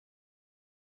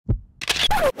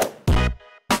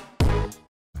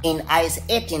In iOS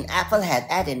 18, Apple has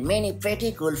added many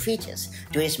pretty cool features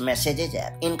to its Messages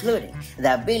app, including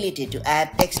the ability to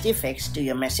add text effects to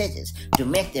your messages to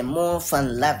make them more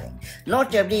fun-loving.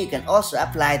 Notably, you can also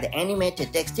apply the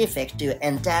animated text effects to your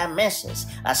entire message,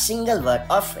 a single word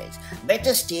or phrase.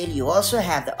 Better still, you also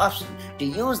have the option to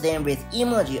use them with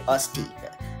emoji or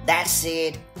sticker. That's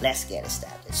it, let's get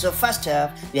started. So first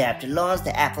up, you have to launch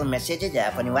the Apple Messages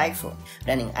app on your iPhone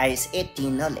running iOS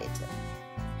 18 or later.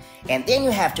 And then you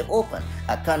have to open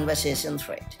a conversation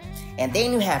thread. And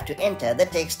then you have to enter the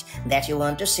text that you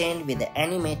want to send with the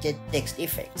animated text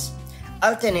effects.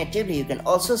 Alternatively, you can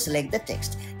also select the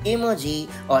text, emoji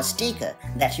or sticker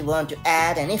that you want to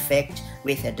add an effect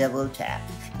with a double tap.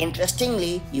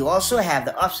 Interestingly, you also have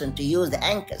the option to use the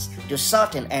anchors to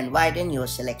shorten and widen your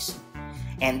selection.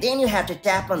 And then you have to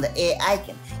tap on the A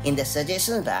icon in the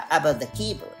suggestions bar above the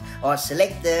keyboard or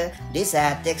select the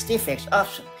desired text effects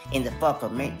option in the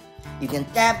pop-up menu. You can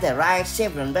tap the right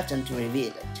chevron button to reveal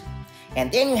it.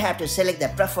 And then you have to select the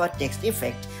preferred text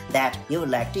effect that you would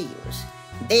like to use.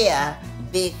 They are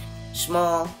big,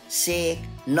 small, shake,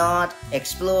 nod,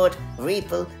 explode,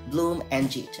 ripple, bloom, and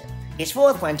jitter. It's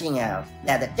worth pointing out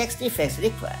that the text effects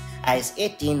require iOS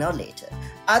 18 or later.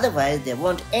 Otherwise, they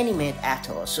won't animate at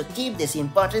all, so keep this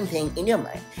important thing in your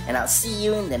mind, and I'll see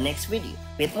you in the next video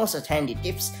with more such handy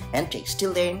tips and tricks.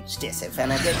 Till then, stay safe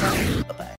and have a good time. Bye-bye.